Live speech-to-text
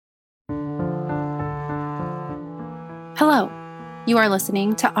Hello, you are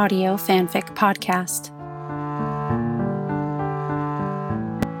listening to Audio Fanfic Podcast.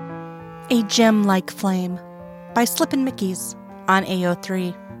 A Gem-Like Flame by Slippin' Mickeys on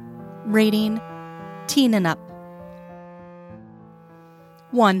AO3. Rating, teen and up.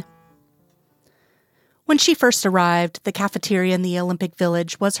 1. When she first arrived, the cafeteria in the Olympic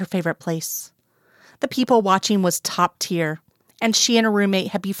Village was her favorite place. The people watching was top tier, and she and her roommate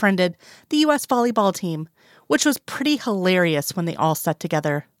had befriended the U.S. volleyball team, which was pretty hilarious when they all sat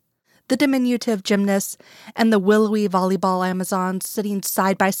together. The diminutive gymnasts and the willowy volleyball Amazons sitting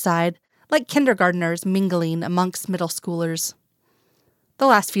side by side like kindergartners mingling amongst middle schoolers. The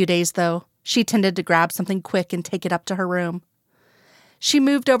last few days, though, she tended to grab something quick and take it up to her room. She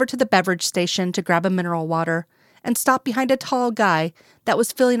moved over to the beverage station to grab a mineral water and stopped behind a tall guy that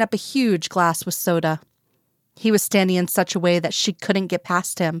was filling up a huge glass with soda. He was standing in such a way that she couldn't get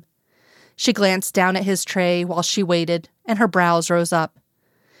past him. She glanced down at his tray while she waited, and her brows rose up.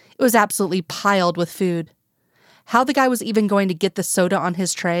 It was absolutely piled with food. How the guy was even going to get the soda on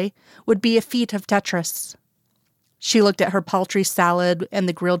his tray would be a feat of Tetris. She looked at her paltry salad and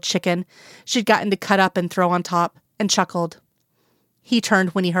the grilled chicken she'd gotten to cut up and throw on top, and chuckled. He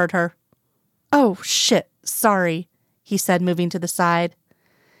turned when he heard her. "Oh, shit, sorry," he said, moving to the side.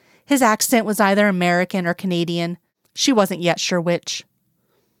 His accent was either American or Canadian. She wasn't yet sure which.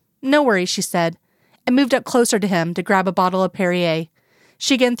 "No worries," she said, and moved up closer to him to grab a bottle of Perrier.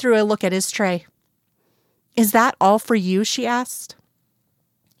 She again threw a look at his tray. "Is that all for you?" she asked.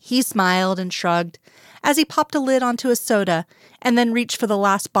 He smiled and shrugged as he popped a lid onto his soda and then reached for the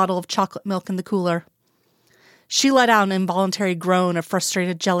last bottle of chocolate milk in the cooler. She let out an involuntary groan of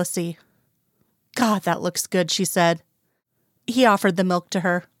frustrated jealousy. "God, that looks good," she said. He offered the milk to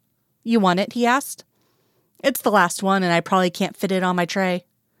her. "You want it?" he asked. "It's the last one, and I probably can't fit it on my tray."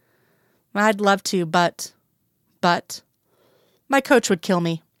 "I'd love to, but... My coach would kill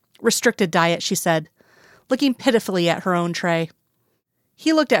me. Restricted diet," she said, looking pitifully at her own tray.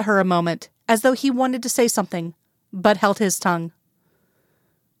 He looked at her a moment, as though he wanted to say something, but held his tongue.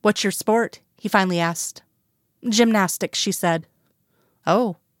 "What's your sport?" he finally asked. "Gymnastics," she said.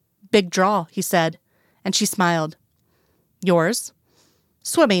 "Oh, big draw," he said, and she smiled. "Yours?"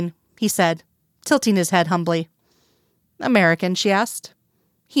 "Swimming," he said, tilting his head humbly. "American?" she asked.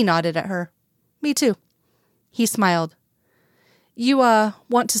 He nodded at her. "Me too." He smiled. You,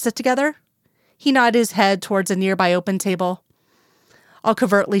 want to sit together?" He nodded his head towards a nearby open table. "I'll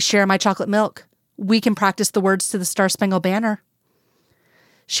covertly share my chocolate milk. We can practice the words to the Star-Spangled Banner."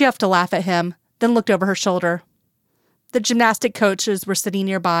 She huffed a laugh at him, then looked over her shoulder. The gymnastic coaches were sitting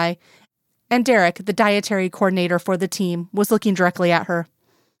nearby, and Derek, the dietary coordinator for the team, was looking directly at her.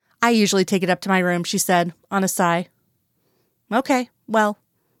 "I usually take it up to my room," she said, on a sigh. "Okay, well,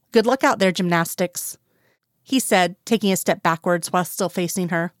 good luck out there, gymnastics," he said, taking a step backwards while still facing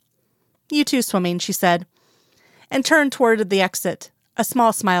her. "You too, swimming," she said, and turned toward the exit, a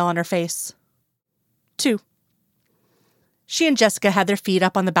small smile on her face. 2. She and Jessica had their feet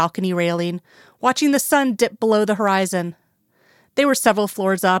up on the balcony railing, watching the sun dip below the horizon. They were several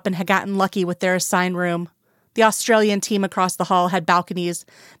floors up and had gotten lucky with their assigned room. The Australian team across the hall had balconies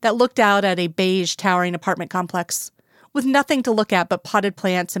that looked out at a beige, towering apartment complex, with nothing to look at but potted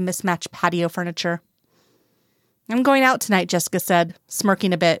plants and mismatched patio furniture. "I'm going out tonight," Jessica said,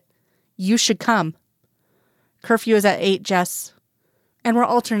 smirking a bit. "You should come." "Curfew is at 8, Jess." "And we're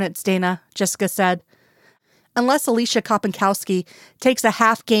alternates, Dana," Jessica said. "Unless Alicia Kopenkowski takes a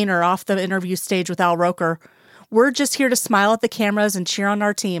half-gainer off the interview stage with Al Roker, we're just here to smile at the cameras and cheer on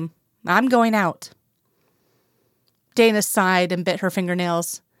our team. I'm going out." Dana sighed and bit her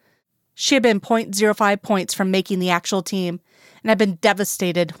fingernails. She had been 0.05 points from making the actual team, and had been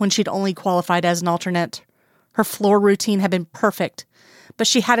devastated when she'd only qualified as an alternate. Her floor routine had been perfect, but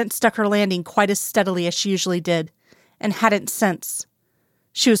she hadn't stuck her landing quite as steadily as she usually did, and hadn't since.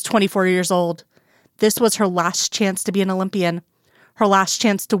 She was 24 years old. This was her last chance to be an Olympian, her last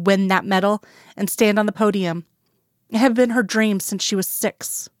chance to win that medal and stand on the podium. It had been her dream since she was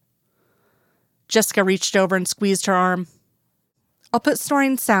 6. Jessica reached over and squeezed her arm. "I'll put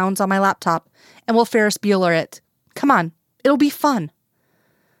snoring sounds on my laptop, and we'll Ferris Bueller it. Come on, it'll be fun."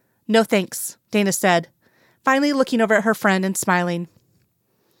 "No thanks," Dana said, finally looking over at her friend and smiling.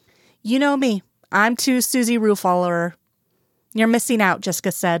 "You know me. I'm too Susie Rule-follower." "You're missing out,"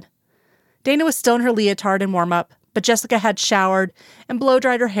 Jessica said. Dana was still in her leotard and warm-up, but Jessica had showered and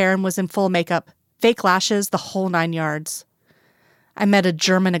blow-dried her hair and was in full makeup, fake lashes, the whole 9 yards. "I met a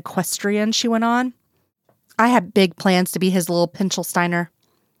German equestrian," she went on. "I had big plans to be his little Pinchelsteiner."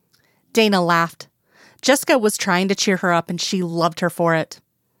 Dana laughed. Jessica was trying to cheer her up, and she loved her for it.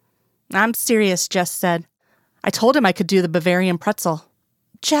 "I'm serious," Jess said. I told him I could do the Bavarian pretzel.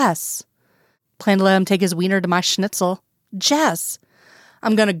 Jess. Plan to let him take his wiener to my schnitzel. Jess.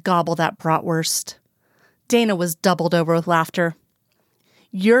 I'm going to gobble that bratwurst. Dana was doubled over with laughter.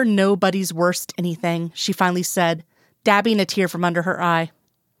 You're nobody's worst anything, she finally said, dabbing a tear from under her eye.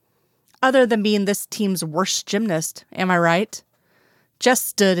 Other than being this team's worst gymnast, am I right? Jess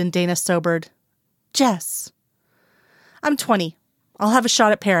stood and Dana sobered. Jess. I'm 20. I'll have a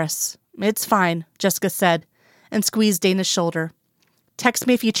shot at Paris. It's fine, Jessica said, and squeezed Dana's shoulder. Text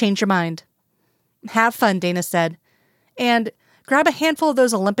me if you change your mind. Have fun, Dana said. And grab a handful of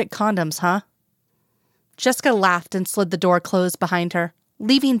those Olympic condoms, huh? Jessica laughed and slid the door closed behind her,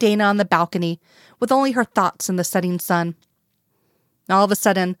 leaving Dana on the balcony with only her thoughts in the setting sun. All of a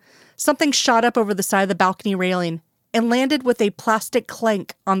sudden, something shot up over the side of the balcony railing and landed with a plastic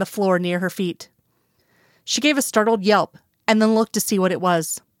clank on the floor near her feet. She gave a startled yelp and then looked to see what it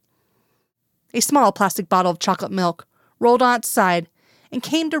was. A small plastic bottle of chocolate milk rolled on its side and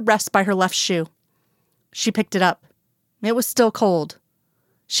came to rest by her left shoe. She picked it up. It was still cold.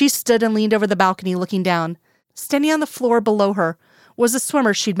 She stood and leaned over the balcony looking down. Standing on the floor below her was a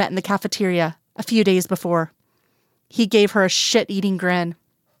swimmer she'd met in the cafeteria a few days before. He gave her a shit-eating grin.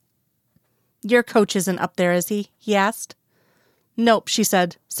 Your coach isn't up there, is he? He asked. Nope, she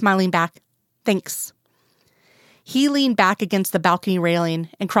said, smiling back. Thanks. He leaned back against the balcony railing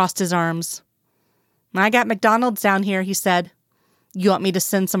and crossed his arms. I got McDonald's down here, he said. You want me to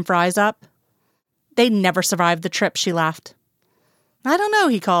send some fries up? They'd never survived the trip, she laughed. I don't know,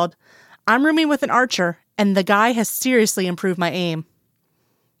 he called. I'm rooming with an archer, and the guy has seriously improved my aim.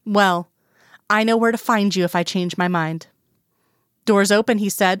 Well, I know where to find you if I change my mind. Doors open, he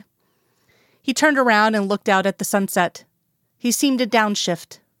said. He turned around and looked out at the sunset. He seemed to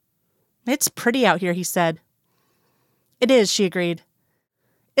downshift. It's pretty out here, he said. It is, she agreed.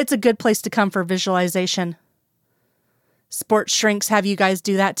 It's a good place to come for visualization. Sports shrinks have you guys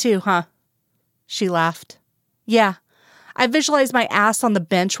do that too, huh? She laughed. Yeah, I visualize my ass on the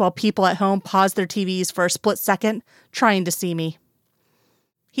bench while people at home pause their TVs for a split second, trying to see me.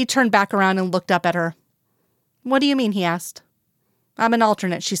 He turned back around and looked up at her. What do you mean, he asked. I'm an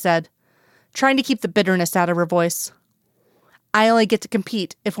alternate, she said, trying to keep the bitterness out of her voice. I only get to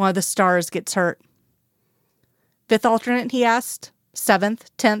compete if one of the stars gets hurt. Fifth alternate, he asked. 7th,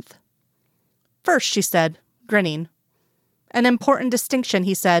 10th. First, she said, grinning. An important distinction,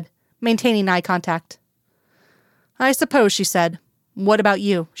 he said, maintaining eye contact. I suppose, she said. What about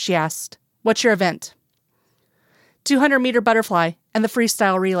you? She asked. What's your event? 200-meter butterfly and the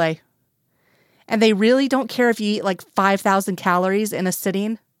freestyle relay. And they really don't care if you eat like 5,000 calories in a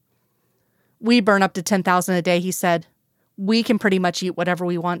sitting? We burn up to 10,000 a day, he said. We can pretty much eat whatever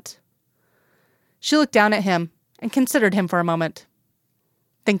we want. She looked down at him and considered him for a moment.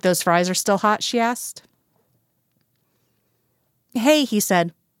 Think those fries are still hot? She asked. Hey, he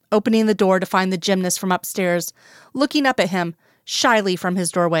said, opening the door to find the gymnast from upstairs, looking up at him, shyly from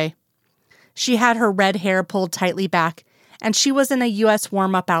his doorway. She had her red hair pulled tightly back, and she was in a U.S.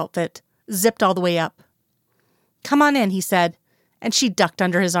 warm-up outfit, zipped all the way up. Come on in, he said, and she ducked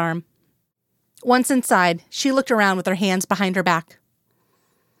under his arm. Once inside, she looked around with her hands behind her back.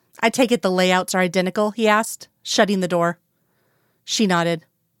 I take it the layouts are identical, he asked, shutting the door. She nodded.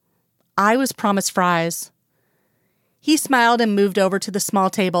 I was promised fries. He smiled and moved over to the small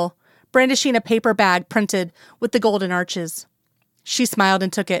table, brandishing a paper bag printed with the golden arches. She smiled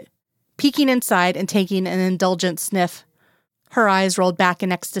and took it, peeking inside and taking an indulgent sniff. Her eyes rolled back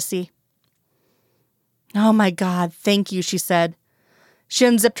in ecstasy. Oh my God, thank you, she said. She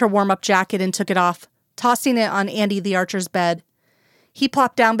unzipped her warm-up jacket and took it off, tossing it on Andy the archer's bed. He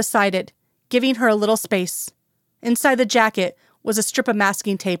plopped down beside it, giving her a little space. Inside the jacket was a strip of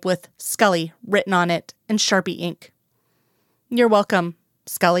masking tape with Scully written on it in Sharpie ink. You're welcome,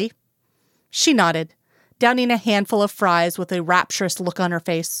 Scully. She nodded, downing a handful of fries with a rapturous look on her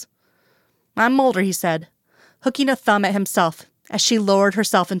face. I'm Mulder, he said, hooking a thumb at himself as she lowered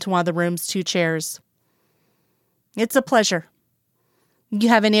herself into one of the room's 2 chairs. It's a pleasure. You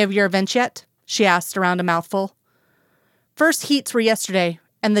have any of your events yet? She asked around a mouthful. First heats were yesterday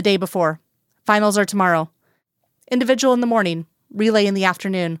and the day before. Finals are tomorrow. Individual in the morning, relay in the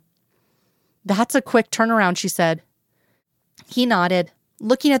afternoon. That's a quick turnaround, she said. He nodded,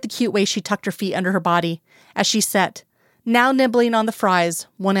 looking at the cute way she tucked her feet under her body as she sat, now nibbling on the fries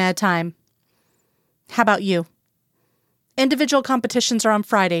one at a time. How about you? Individual competitions are on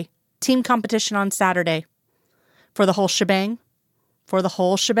Friday, team competition on Saturday. For the whole shebang? For the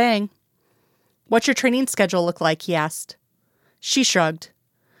whole shebang. What's your training schedule look like? He asked. She shrugged.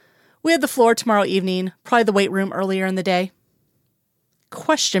 We have the floor tomorrow evening, probably the weight room earlier in the day.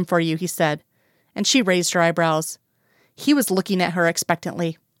 Question for you, he said, and she raised her eyebrows. He was looking at her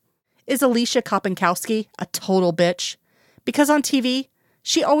expectantly. Is Alicia Kopenkowski a total bitch? Because on TV,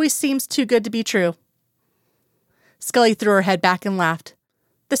 she always seems too good to be true. Scully threw her head back and laughed,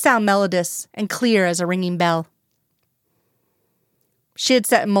 the sound melodious and clear as a ringing bell. She had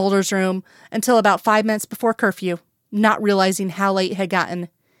sat in Mulder's room until about 5 minutes before curfew, not realizing how late it had gotten.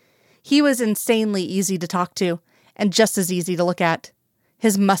 He was insanely easy to talk to, and just as easy to look at.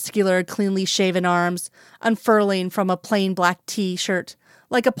 His muscular, cleanly shaven arms unfurling from a plain black t-shirt,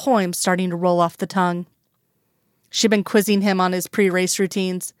 like a poem starting to roll off the tongue. She'd been quizzing him on his pre-race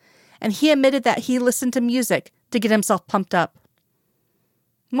routines, and he admitted that he listened to music to get himself pumped up.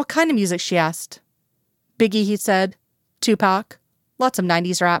 What kind of music, she asked. Biggie, he said. Tupac. Lots of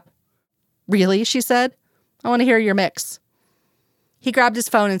 90s rap. Really, she said. I want to hear your mix. He grabbed his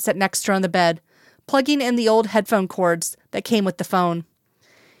phone and sat next to her on the bed, plugging in the old headphone cords that came with the phone.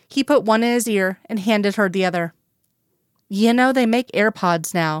 He put one in his ear and handed her the other. You know, they make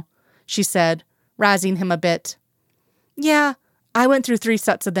AirPods now, she said, razzing him a bit. Yeah, I went through 3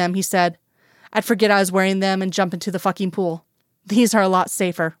 sets of them, he said. I'd forget I was wearing them and jump into the fucking pool. These are a lot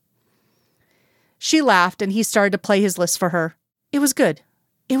safer. She laughed and he started to play his list for her. It was good.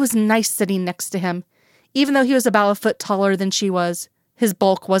 It was nice sitting next to him. Even though he was about a foot taller than she was, his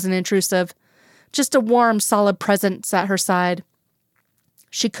bulk wasn't intrusive. Just a warm, solid presence at her side.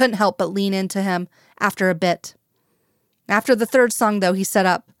 She couldn't help but lean into him after a bit. After the 3rd song, though, he sat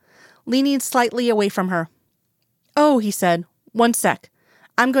up, leaning slightly away from her. Oh, he said, 1 sec.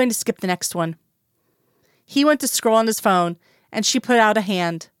 I'm going to skip the next one. He went to scroll on his phone, and she put out a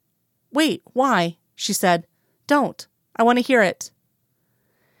hand. Wait, why? She said. Don't. I want to hear it.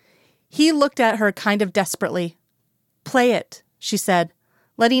 He looked at her kind of desperately. Play it, she said,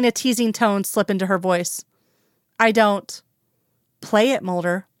 letting a teasing tone slip into her voice. I don't. Play it,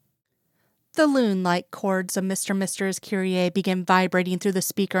 Mulder. The loon-like chords of Mr. Mister's Kyrie began vibrating through the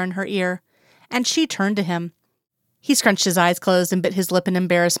speaker in her ear, and she turned to him. He scrunched his eyes closed and bit his lip in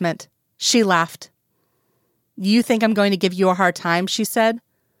embarrassment. She laughed. You think I'm going to give you a hard time, she said.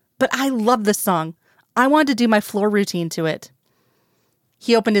 But I love this song. I wanted to do my floor routine to it.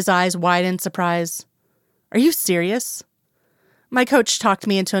 He opened his eyes wide in surprise. Are you serious? My coach talked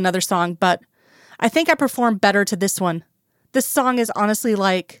me into another song, but I think I performed better to this one. This song is honestly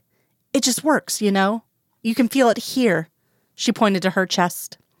like, it just works, you know? You can feel it here. She pointed to her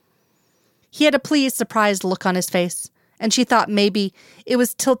chest. He had a pleased, surprised look on his face, and she thought maybe it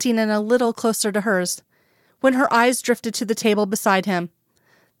was tilting in a little closer to hers, when her eyes drifted to the table beside him.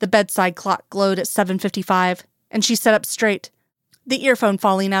 The bedside clock glowed at 7:55, and she sat up straight, the earphone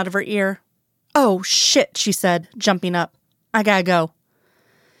falling out of her ear. Oh, shit, she said, jumping up. I gotta go.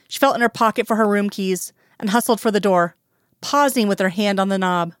 She felt in her pocket for her room keys and hustled for the door, pausing with her hand on the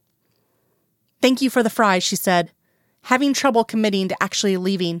knob. Thank you for the fries, she said, having trouble committing to actually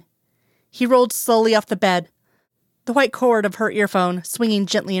leaving. He rolled slowly off the bed, the white cord of her earphone swinging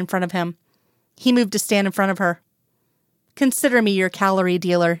gently in front of him. He moved to stand in front of her. Consider me your calorie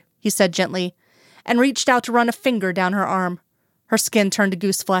dealer, he said gently, and reached out to run a finger down her arm. Her skin turned to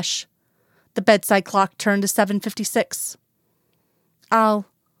goose flesh. The bedside clock turned to 7:56. I'll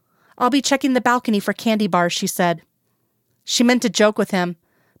be checking the balcony for candy bars, she said. She meant to joke with him,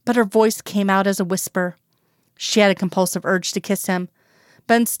 but her voice came out as a whisper. She had a compulsive urge to kiss him,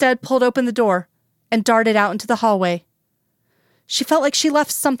 but instead pulled open the door and darted out into the hallway. She felt like she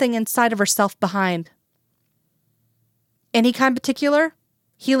left something inside of herself behind. Any kind particular?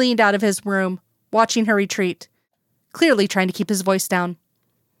 He leaned out of his room, watching her retreat, clearly trying to keep his voice down.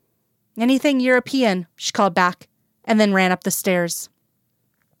 Anything European, she called back, and then ran up the stairs.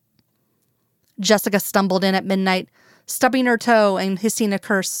 Jessica stumbled in at midnight, stubbing her toe and hissing a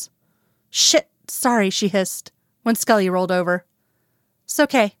curse. Shit, sorry, she hissed, when Scully rolled over. It's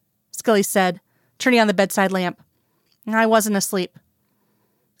okay, Scully said, turning on the bedside lamp. I wasn't asleep.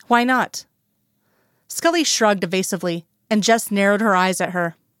 Why not? Scully shrugged evasively, and Jess narrowed her eyes at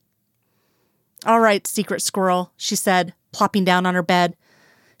her. All right, secret squirrel, she said, plopping down on her bed.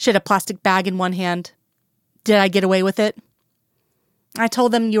 She had a plastic bag in one hand. Did I get away with it? I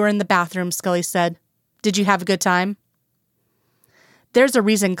told them you were in the bathroom, Scully said. Did you have a good time? There's a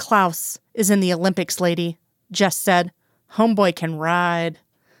reason Klaus is in the Olympics, lady, Jess said. Homeboy can ride.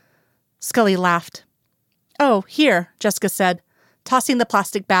 Scully laughed. Oh, here, Jessica said, tossing the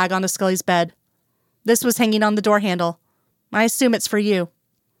plastic bag onto Scully's bed. This was hanging on the door handle. I assume it's for you.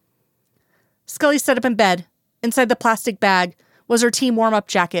 Scully sat up in bed. Inside the plastic bag was her team warm-up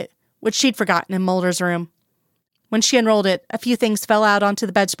jacket, which she'd forgotten in Mulder's room. When she unrolled it, a few things fell out onto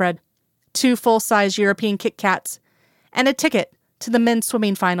the bedspread. 2 full-size European Kit Kats, and a ticket to the men's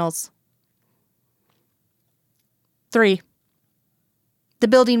swimming finals. 3. The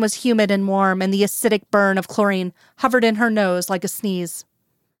building was humid and warm, and the acidic burn of chlorine hovered in her nose like a sneeze.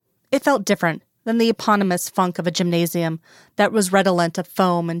 It felt different than the eponymous funk of a gymnasium that was redolent of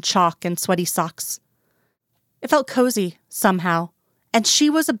foam and chalk and sweaty socks. It felt cozy, somehow, and she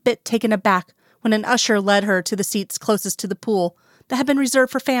was a bit taken aback when an usher led her to the seats closest to the pool that had been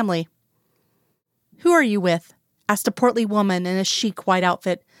reserved for family. "Who are you with?" asked a portly woman in a chic white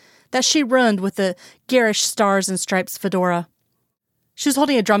outfit that she ruined with a garish stars and stripes fedora. She was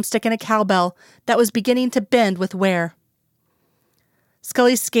holding a drumstick and a cowbell that was beginning to bend with wear.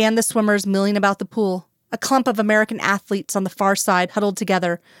 Scully scanned the swimmers milling about the pool, a clump of American athletes on the far side huddled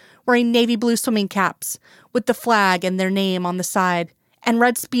together, wearing navy blue swimming caps with the flag and their name on the side, and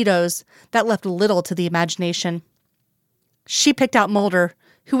red Speedos that left little to the imagination. She picked out Mulder,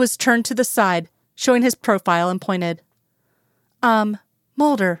 who was turned to the side, showing his profile, and pointed.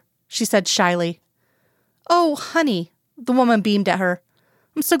 Mulder," she said shyly. "Oh, honey," the woman beamed at her.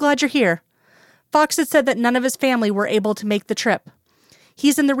 "I'm so glad you're here. Fox had said that none of his family were able to make the trip.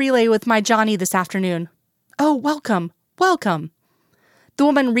 He's in the relay with my Johnny this afternoon. Oh, welcome, welcome." The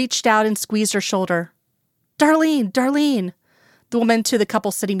woman reached out and squeezed her shoulder. Darlene, Darlene," the woman to the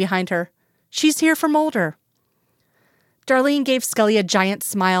couple sitting behind her. "She's here for Mulder." Darlene gave Scully a giant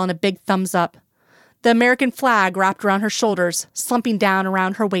smile and a big thumbs up. The American flag wrapped around her shoulders, slumping down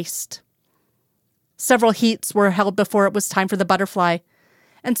around her waist. Several heats were held before it was time for the butterfly,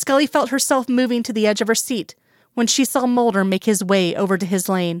 and Scully felt herself moving to the edge of her seat when she saw Mulder make his way over to his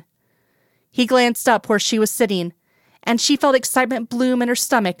lane. He glanced up where she was sitting, and she felt excitement bloom in her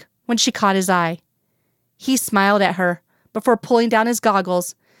stomach when she caught his eye. He smiled at her before pulling down his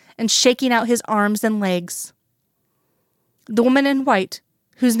goggles and shaking out his arms and legs. The woman in white,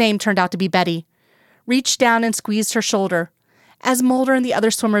 whose name turned out to be Betty, reached down and squeezed her shoulder as Mulder and the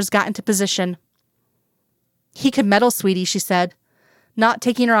other swimmers got into position. "He could medal, sweetie," she said, not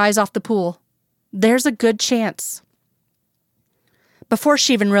taking her eyes off the pool. "There's a good chance." Before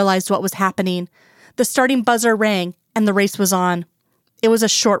she even realized what was happening, the starting buzzer rang and the race was on. It was a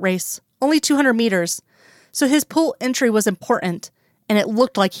short race, only 200 meters, so his pool entry was important, and it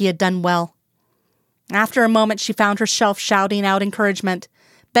looked like he had done well. After a moment, she found herself shouting out encouragement,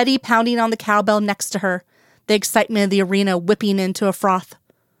 Betty pounding on the cowbell next to her, the excitement of the arena whipping into a froth.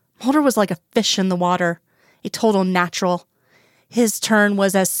 Mulder was like a fish in the water, a total natural. His turn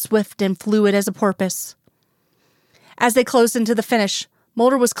was as swift and fluid as a porpoise. As they closed into the finish,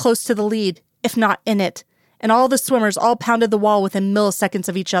 Mulder was close to the lead, if not in it, and all the swimmers all pounded the wall within milliseconds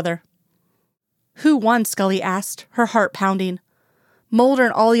of each other. "Who won?" Scully asked, her heart pounding. Mulder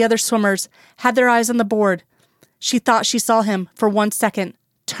and all the other swimmers had their eyes on the board. She thought she saw him, for 1 second,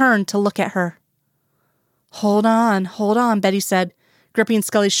 turn to look at her. Hold on, Betty said, gripping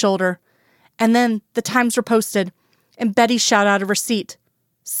Scully's shoulder. And then the times were posted, and Betty shouted out of her seat.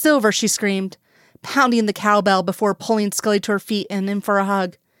 "Silver," she screamed, pounding the cowbell before pulling Scully to her feet and in for a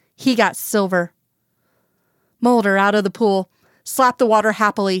hug. He got silver. Mulder, out of the pool, slapped the water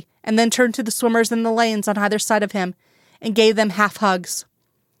happily and then turned to the swimmers in the lanes on either side of him and gave them half hugs.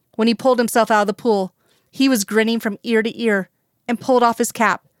 When he pulled himself out of the pool, he was grinning from ear to ear and pulled off his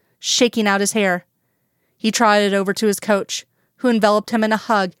cap, shaking out his hair. He trotted over to his coach, who enveloped him in a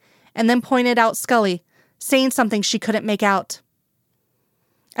hug and then pointed out Scully, saying something she couldn't make out.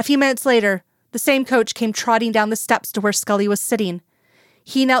 A few minutes later, the same coach came trotting down the steps to where Scully was sitting.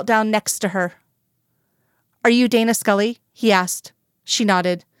 He knelt down next to her. "Are you Dana Scully?" he asked. She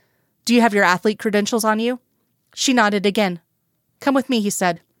nodded. "Do you have your athlete credentials on you?" She nodded again. "Come with me," he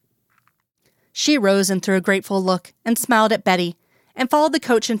said. She rose and threw a grateful look and smiled at Betty and followed the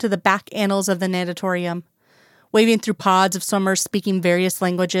coach into the back annals of the natatorium, waving through pods of swimmers speaking various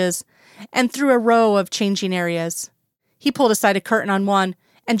languages and through a row of changing areas. He pulled aside a curtain on one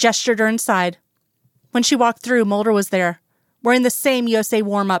and gestured her inside. When she walked through, Mulder was there, wearing the same USA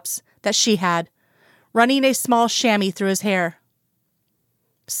warm-ups that she had, running a small chamois through his hair.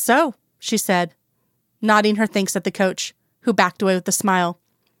 "So," she said, nodding her thanks at the coach, who backed away with a smile.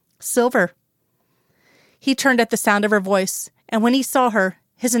 "Silver." He turned at the sound of her voice, and when he saw her,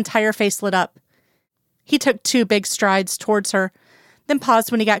 his entire face lit up. He took 2 big strides towards her, then paused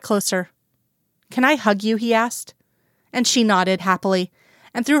when he got closer. "Can I hug you?" he asked. And she nodded happily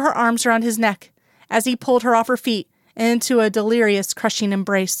and threw her arms around his neck as he pulled her off her feet and into a delirious, crushing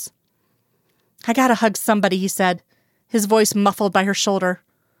embrace. "I gotta hug somebody," he said, his voice muffled by her shoulder.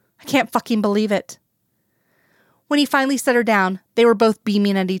 "I can't fucking believe it." When he finally set her down, they were both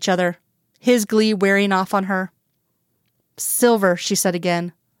beaming at each other, his glee wearing off on her. "Silver," she said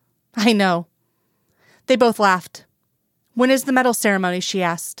again. "I know." They both laughed. "When is the medal ceremony?" she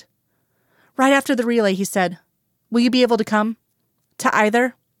asked. "Right after the relay," he said. Will you be able to come? To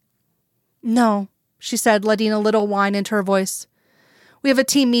either? No, she said, letting a little whine into her voice. We have a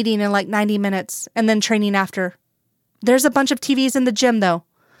team meeting in like 90 minutes, and then training after. There's a bunch of TVs in the gym, though.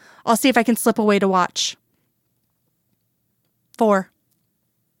 I'll see if I can slip away to watch. 4.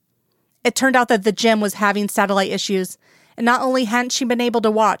 It turned out that the gym was having satellite issues, and not only hadn't she been able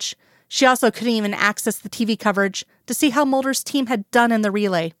to watch, she also couldn't even access the TV coverage to see how Mulder's team had done in the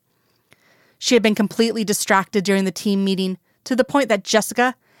relay. She had been completely distracted during the team meeting, to the point that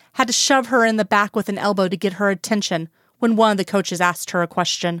Jessica had to shove her in the back with an elbow to get her attention when one of the coaches asked her a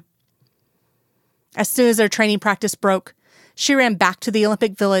question. As soon as their training practice broke, she ran back to the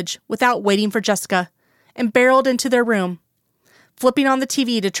Olympic Village without waiting for Jessica and barreled into their room, flipping on the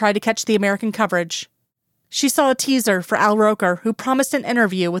TV to try to catch the American coverage. She saw a teaser for Al Roker, who promised an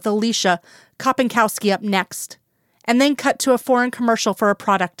interview with Alicia Kopinkowski up next, and then cut to a foreign commercial for a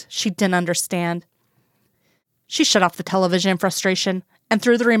product she didn't understand. She shut off the television in frustration and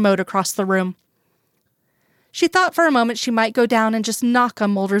threw the remote across the room. She thought for a moment she might go down and just knock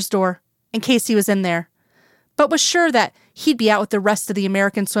on Mulder's door, in case he was in there, but was sure that he'd be out with the rest of the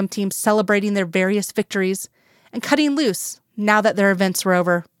American swim team celebrating their various victories and cutting loose now that their events were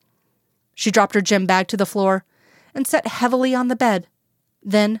over. She dropped her gym bag to the floor and sat heavily on the bed.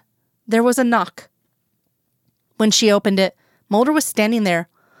 Then there was a knock. When she opened it, Mulder was standing there,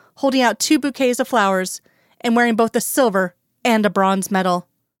 holding out 2 bouquets of flowers and wearing both a silver and a bronze medal.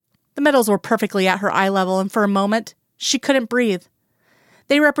 The medals were perfectly at her eye level, and for a moment, she couldn't breathe.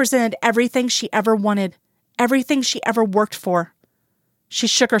 They represented everything she ever wanted, everything she ever worked for. She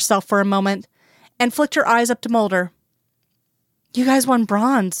shook herself for a moment and flicked her eyes up to Mulder. "You guys won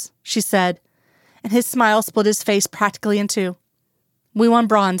bronze," she said, and his smile split his face practically in two. "We won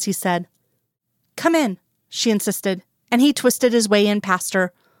bronze," he said. "Come in," she insisted, and he twisted his way in past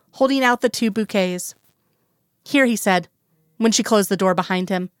her, holding out the 2 bouquets. "Here," he said, when she closed the door behind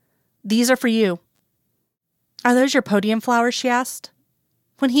him. "These are for you." "Are those your podium flowers?" she asked.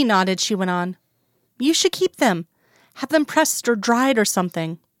 When he nodded, she went on. "You should keep them. Have them pressed or dried or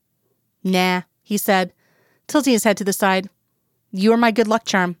something." "Nah," he said, tilting his head to the side. "You are my good luck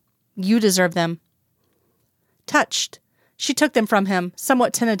charm. You deserve them." Touched, she took them from him,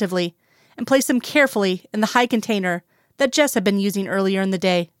 somewhat tentatively, and placed them carefully in the high container that Jess had been using earlier in the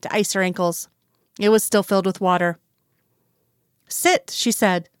day to ice her ankles. It was still filled with water. "Sit," she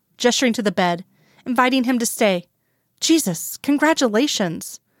said, gesturing to the bed, inviting him to stay. "Jesus,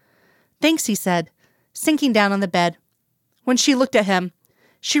 congratulations." "Thanks," he said, sinking down on the bed. When she looked at him,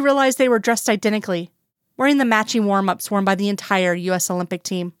 she realized they were dressed identically, wearing the matching warm-ups worn by the entire U.S. Olympic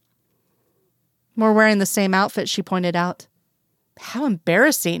team. "We're wearing the same outfit," she pointed out. "How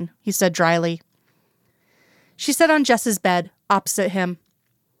embarrassing," he said dryly. She sat on Jess's bed, opposite him.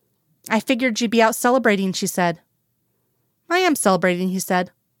 "I figured you'd be out celebrating," she said. "I am celebrating," he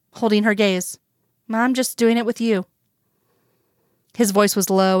said, holding her gaze. "I'm just doing it with you." His voice was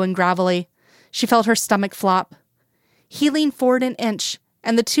low and gravelly. She felt her stomach flop. He leaned forward an inch,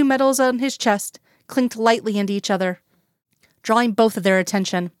 and the 2 medals on his chest clinked lightly into each other, drawing both of their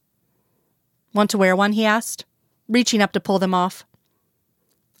attention. "Want to wear one?" he asked, reaching up to pull them off.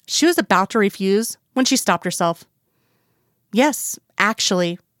 She was about to refuse when she stopped herself. "Yes,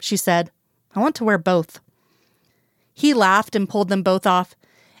 actually," she said. "I want to wear both." He laughed and pulled them both off,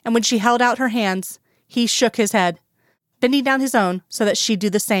 and when she held out her hands, he shook his head, bending down his own so that she'd do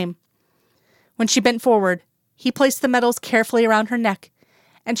the same. When she bent forward, he placed the medals carefully around her neck,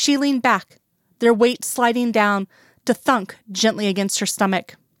 and she leaned back, their weight sliding down to thunk gently against her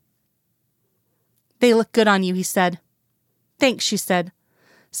stomach. "They look good on you," he said. "Thanks," she said,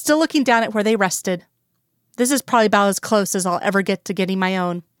 still looking down at where they rested. "This is probably about as close as I'll ever get to getting my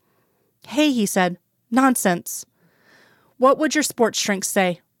own." "Hey," he said. "Nonsense. What would your sports shrink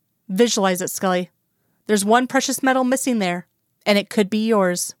say? Visualize it, Scully. There's one precious medal missing there, and it could be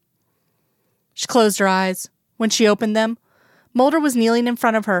yours." She closed her eyes. When she opened them, Mulder was kneeling in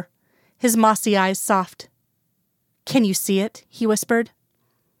front of her, his mossy eyes soft. "Can you see it?" he whispered.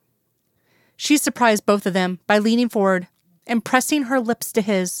 She surprised both of them by leaning forward and pressing her lips to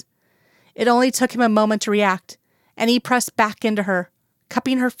his. It only took him a moment to react, and he pressed back into her,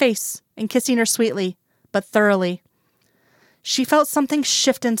 cupping her face and kissing her sweetly, but thoroughly. She felt something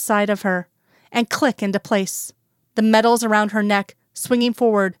shift inside of her and click into place, the medals around her neck swinging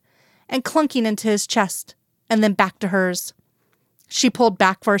forward and clunking into his chest, and then back to hers. She pulled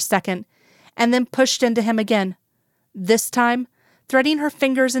back for a second, and then pushed into him again, this time threading her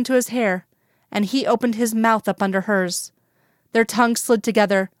fingers into his hair, and he opened his mouth up under hers. Their tongues slid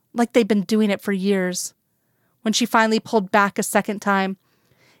together like they'd been doing it for years. When she finally pulled back a second time,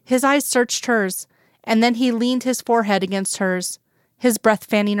 his eyes searched hers, and then he leaned his forehead against hers, his breath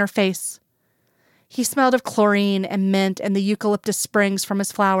fanning her face. He smelled of chlorine and mint and the eucalyptus springs from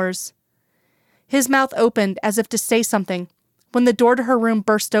his flowers. His mouth opened as if to say something when the door to her room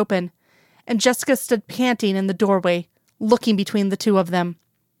burst open, and Jessica stood panting in the doorway, looking between the two of them.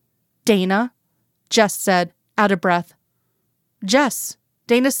 "Dana?" Jess said, out of breath. "Jess."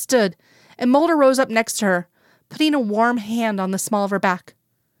 Dana stood, and Mulder rose up next to her, putting a warm hand on the small of her back.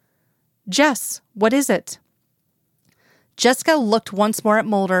 "Jess, what is it?" Jessica looked once more at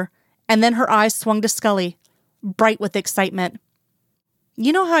Mulder, and then her eyes swung to Scully, bright with excitement.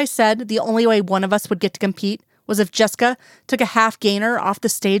 "You know how I said the only way one of us would get to compete was if Jessica took a half gainer off the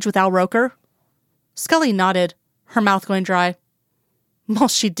stage with Al Roker?" Scully nodded, her mouth going dry. "Well,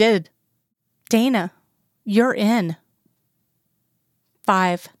 she did." "Dana, you're in."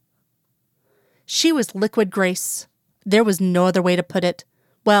 5. She was liquid grace. There was no other way to put it.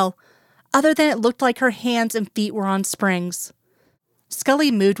 Well, other than it looked like her hands and feet were on springs.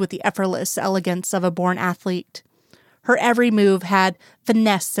 Scully moved with the effortless elegance of a born athlete. Her every move had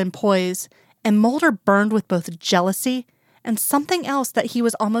finesse and poise, and Mulder burned with both jealousy and something else that he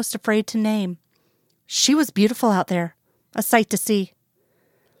was almost afraid to name. She was beautiful out there, a sight to see.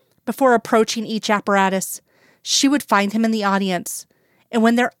 Before approaching each apparatus, she would find him in the audience, and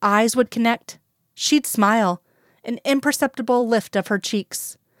when their eyes would connect, she'd smile, an imperceptible lift of her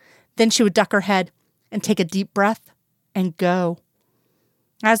cheeks. Then she would duck her head and take a deep breath and go.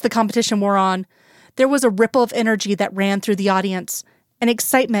 As the competition wore on, there was a ripple of energy that ran through the audience, and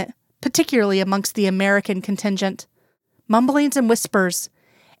excitement, particularly amongst the American contingent. Mumblings and whispers,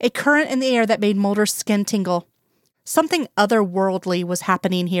 a current in the air that made Mulder's skin tingle. Something otherworldly was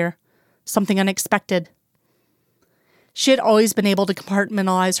happening here, something unexpected. She had always been able to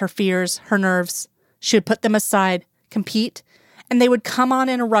compartmentalize her fears, her nerves. She would put them aside, compete, and they would come on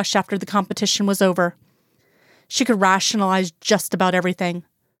in a rush after the competition was over. She could rationalize just about everything.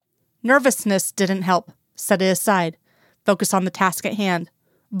 Nervousness didn't help. Set it aside. Focus on the task at hand.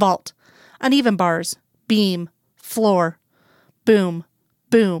 Vault. Uneven bars. Beam. Floor. Boom.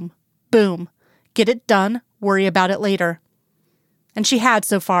 Boom. Boom. Get it done. Worry about it later. And she had,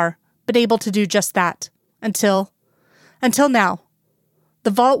 so far, been able to do just that. Until now. The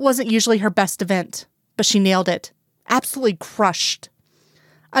vault wasn't usually her best event, but she nailed it. Absolutely crushed.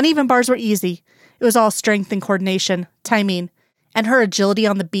 Uneven bars were easy. It was all strength and coordination, timing, and her agility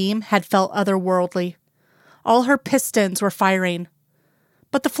on the beam had felt otherworldly. All her pistons were firing.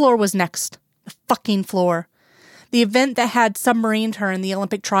 But the floor was next. The fucking floor. The event that had submarined her in the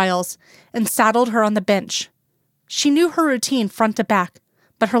Olympic trials and saddled her on the bench. She knew her routine front to back,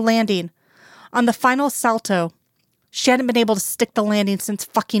 but her landing, on the final salto, she hadn't been able to stick the landing since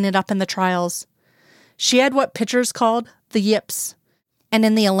fucking it up in the trials. She had what pitchers called the yips, and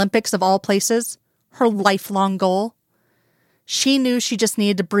in the Olympics of all places, her lifelong goal. She knew she just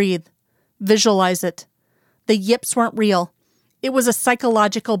needed to breathe, visualize it. The yips weren't real. It was a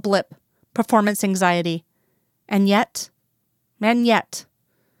psychological blip, performance anxiety. And yet,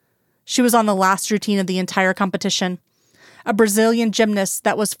 she was on the last routine of the entire competition. A Brazilian gymnast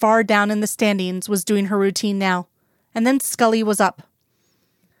that was far down in the standings was doing her routine now. And then Scully was up.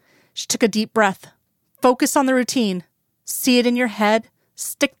 She took a deep breath. Focus on the routine. See it in your head.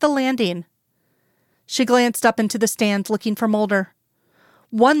 Stick the landing. She glanced up into the stands looking for Mulder.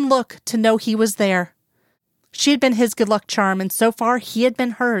 One look to know he was there. She had been his good luck charm, and so far he had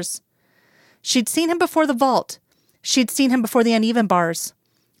been hers. She'd seen him before the vault. She'd seen him before the uneven bars.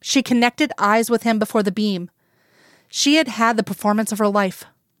 She connected eyes with him before the beam. She had had the performance of her life.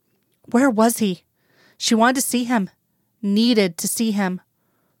 Where was he? She wanted to see him. Needed to see him.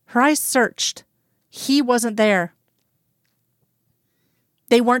 Her eyes searched. He wasn't there.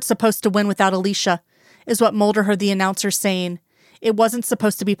 They weren't supposed to win without Alicia, is what Mulder heard the announcer saying. It wasn't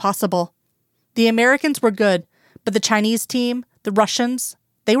supposed to be possible. The Americans were good, but the Chinese team, the Russians,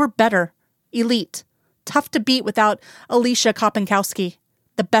 they were better. Elite. Tough to beat without Alicia Kopenkowski,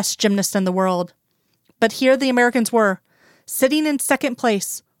 the best gymnast in the world. But here the Americans were, sitting in second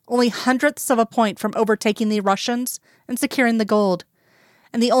place, only hundredths of a point from overtaking the Russians and securing the gold.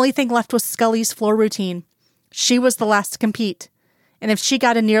 And the only thing left was Scully's floor routine. She was the last to compete. And if she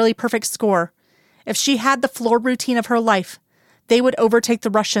got a nearly perfect score, if she had the floor routine of her life, they would overtake the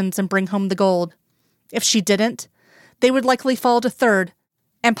Russians and bring home the gold. If she didn't, they would likely fall to third,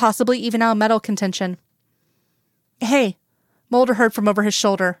 and possibly even out of medal contention. "Hey," Mulder heard from over his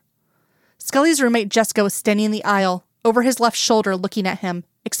shoulder. Scully's roommate Jessica was standing in the aisle, over his left shoulder looking at him,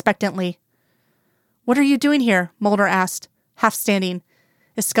 expectantly. "What are you doing here?" Mulder asked, half standing.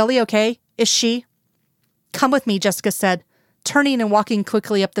 "Is Scully okay? Is she?" "Come with me," Jessica said, turning and walking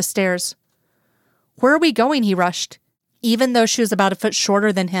quickly up the stairs. Where are we going? He rushed. Even though she was about a foot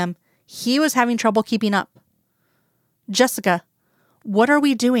shorter than him, he was having trouble keeping up. Jessica, what are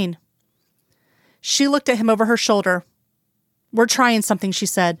we doing? She looked at him over her shoulder. We're trying something, she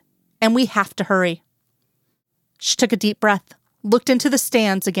said, and we have to hurry. She took a deep breath, looked into the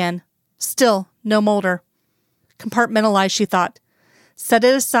stands again. Still, no Mulder. Compartmentalize, she thought. Set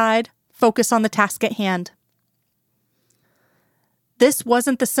it aside, focus on the task at hand. This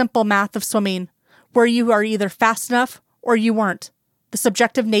wasn't the simple math of swimming, where you are either fast enough or you weren't. The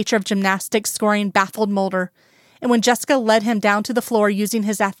subjective nature of gymnastics scoring baffled Mulder, and when Jessica led him down to the floor using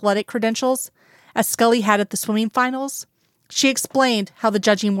his athletic credentials, as Scully had at the swimming finals, she explained how the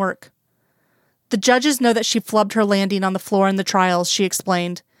judging worked. The judges know that she flubbed her landing on the floor in the trials, she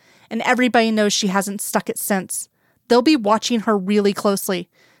explained, and everybody knows she hasn't stuck it since. They'll be watching her really closely.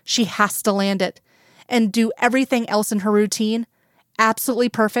 She has to land it and do everything else in her routine absolutely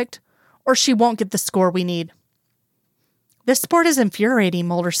perfect, or she won't get the score we need. This sport is infuriating,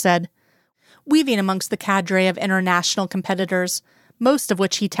 Mulder said, weaving amongst the cadre of international competitors, most of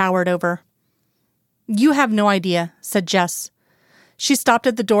which he towered over. You have no idea, said Jess. She stopped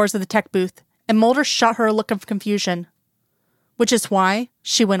at the doors of the tech booth, and Mulder shot her a look of confusion. Which is why,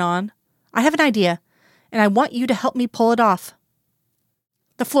 she went on, I have an idea, and I want you to help me pull it off.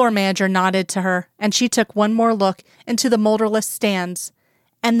 The floor manager nodded to her, and she took one more look into the Mulderless stands,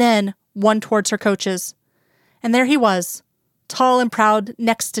 and then one towards her coaches. And there he was, tall and proud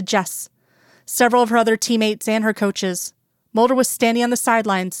next to Jess, several of her other teammates and her coaches. Mulder was standing on the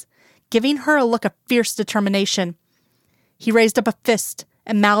sidelines, giving her a look of fierce determination. He raised up a fist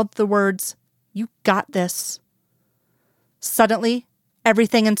and mouthed the words, "You got this." Suddenly,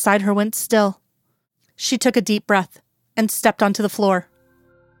 everything inside her went still. She took a deep breath and stepped onto the floor.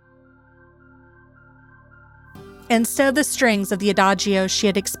 Instead of the strings of the adagio she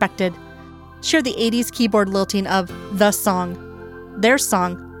had expected, she heard the 80s keyboard lilting of the song, their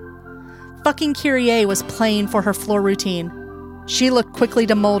song. Fucking Kyrie was playing for her floor routine. She looked quickly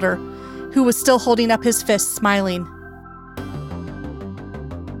to Mulder, who was still holding up his fist, smiling.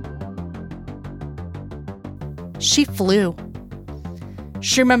 She flew.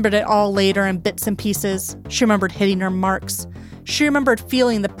 She remembered it all later in bits and pieces. She remembered hitting her marks. She remembered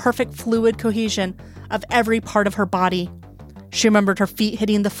feeling the perfect fluid cohesion of every part of her body. She remembered her feet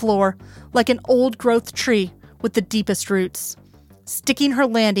hitting the floor like an old-growth tree with the deepest roots, sticking her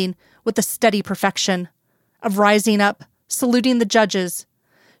landing with a steady perfection, of rising up, saluting the judges.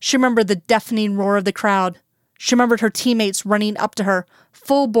 She remembered the deafening roar of the crowd. She remembered her teammates running up to her,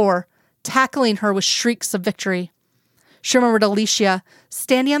 full bore, tackling her with shrieks of victory. She remembered Alicia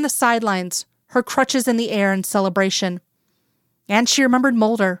standing on the sidelines, her crutches in the air in celebration. And she remembered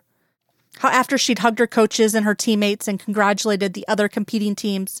Mulder. How after she'd hugged her coaches and her teammates and congratulated the other competing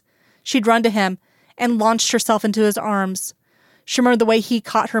teams, she'd run to him and launched herself into his arms. She remembered the way he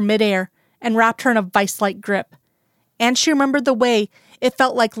caught her midair and wrapped her in a vice-like grip. And she remembered the way it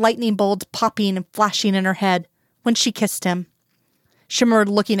felt like lightning bolts popping and flashing in her head when she kissed him. She remembered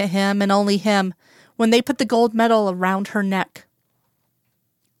looking at him and only him when they put the gold medal around her neck.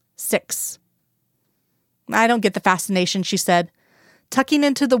 6. I don't get the fascination, she said, tucking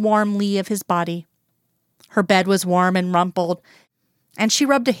into the warm lee of his body. Her bed was warm and rumpled, and she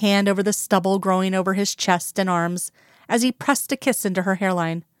rubbed a hand over the stubble growing over his chest and arms as he pressed a kiss into her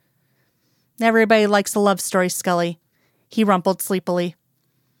hairline. Everybody likes a love story, Scully, he rumpled sleepily.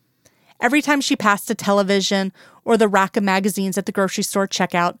 Every time she passed a television or the rack of magazines at the grocery store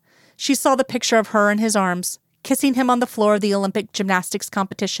checkout, she saw the picture of her in his arms, kissing him on the floor of the Olympic gymnastics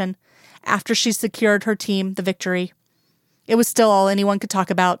competition after she secured her team the victory. It was still all anyone could talk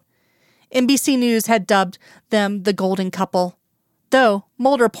about. NBC News had dubbed them the golden couple, though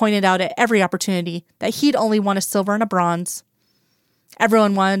Mulder pointed out at every opportunity that he'd only won a silver and a bronze.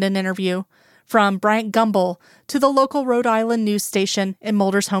 Everyone wanted an interview, from Bryant Gumbel to the local Rhode Island news station in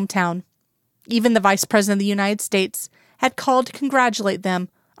Mulder's hometown. Even the Vice President of the United States had called to congratulate them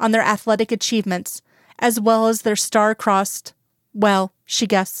on their athletic achievements, as well as their star-crossed, well, she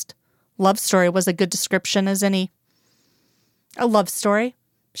guessed, love story was a good description as any. A love story?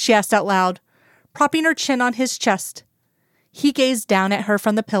 She asked out loud, propping her chin on his chest. He gazed down at her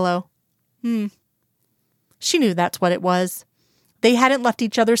from the pillow. She knew that's what it was. They hadn't left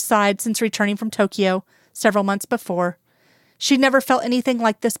each other's side since returning from Tokyo several months before. She'd never felt anything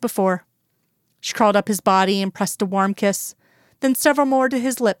like this before. She crawled up his body and pressed a warm kiss, then several more to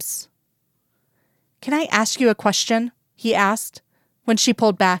his lips. "Can I ask you a question?" he asked, when she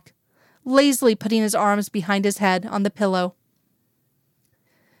pulled back, lazily putting his arms behind his head on the pillow.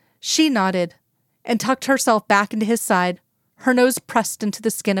 She nodded and tucked herself back into his side, her nose pressed into the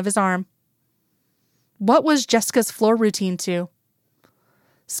skin of his arm. What was Jessica's floor routine to?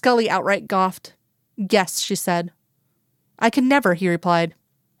 Scully outright gawked. Guess, she said. I could never, he replied.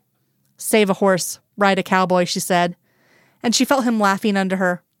 Save a horse, ride a cowboy, she said, and she felt him laughing under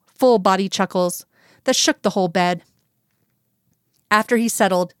her, full-body chuckles that shook the whole bed. After he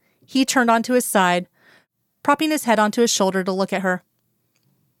settled, he turned onto his side, propping his head onto his shoulder to look at her.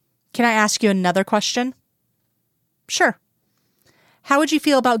 Can I ask you another question? Sure. How would you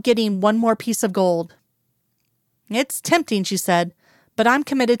feel about getting one more piece of gold? It's tempting, she said, but I'm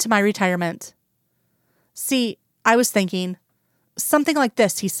committed to my retirement. See, I was thinking, something like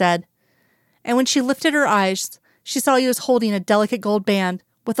this, he said, and when she lifted her eyes, she saw he was holding a delicate gold band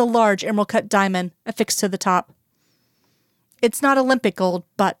with a large emerald-cut diamond affixed to the top. It's not Olympic gold,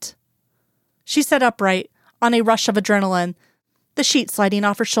 but... She sat upright, on a rush of adrenaline, the sheet sliding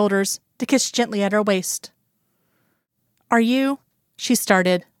off her shoulders to kiss gently at her waist. Are you... She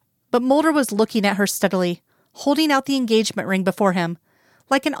started, but Mulder was looking at her steadily, holding out the engagement ring before him,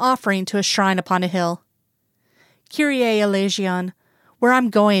 like an offering to a shrine upon a hill. Kyrie eleison, where I'm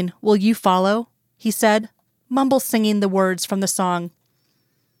going, will you follow? He said, mumble-singing the words from the song.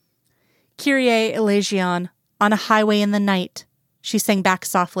 Kyrie eleison, on a highway in the night, she sang back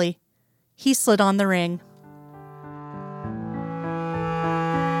softly. He slid on the ring.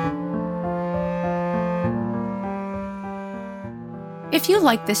 If you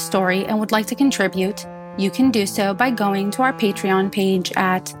like this story and would like to contribute, you can do so by going to our Patreon page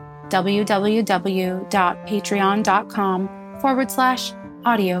at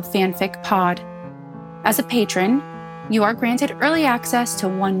www.patreon.com/audiofanficpod. As a patron, you are granted early access to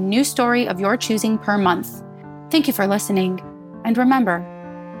one new story of your choosing per month. Thank you for listening, and remember,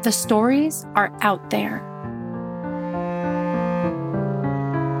 the stories are out there.